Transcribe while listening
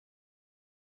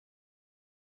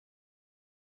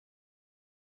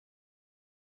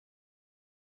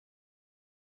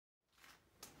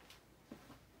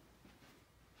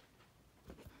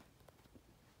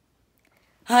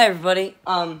Hi everybody.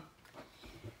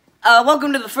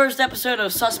 Welcome to the first episode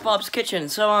of Susbobs Kitchen.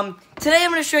 So today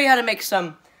I'm going to show you how to make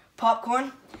some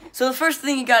popcorn. So the first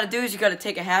thing you got to do is you got to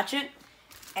take a hatchet,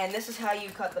 and this is how you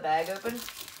cut the bag open.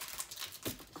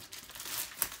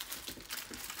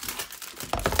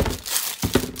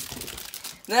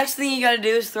 The next thing you got to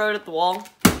do is throw it at the wall.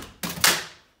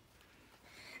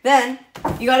 Then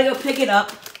you got to go pick it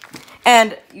up,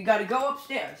 and you got to go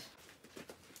upstairs.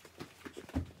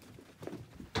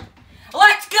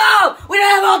 Let's go! We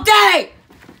don't have all day!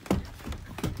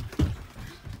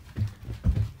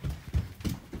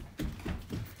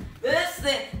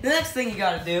 The next thing you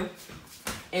gotta do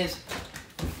is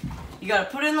you gotta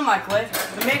put it in the microwave,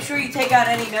 but make sure you take out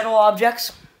any metal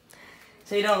objects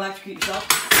so you don't electrocute yourself.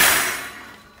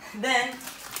 Then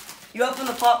you open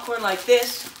the popcorn like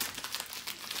this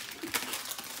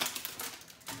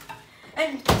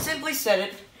and simply set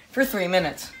it for 3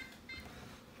 minutes.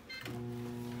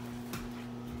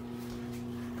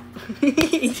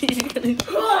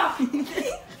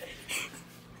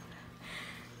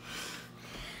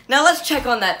 Now let's check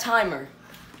on that timer.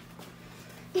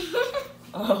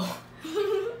 Oh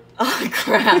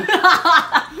crap.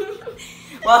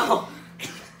 Well,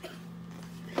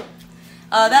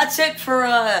 that's it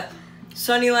for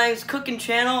Sunny Lang's cooking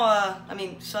channel.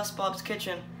 Susbobs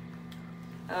Kitchen.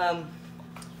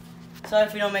 Sorry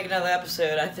if we don't make another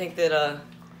episode. I think that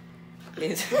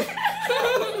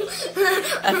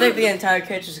I think the entire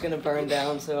kitchen is gonna burn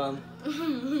down, so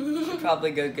should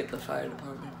probably go get the fire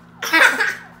department.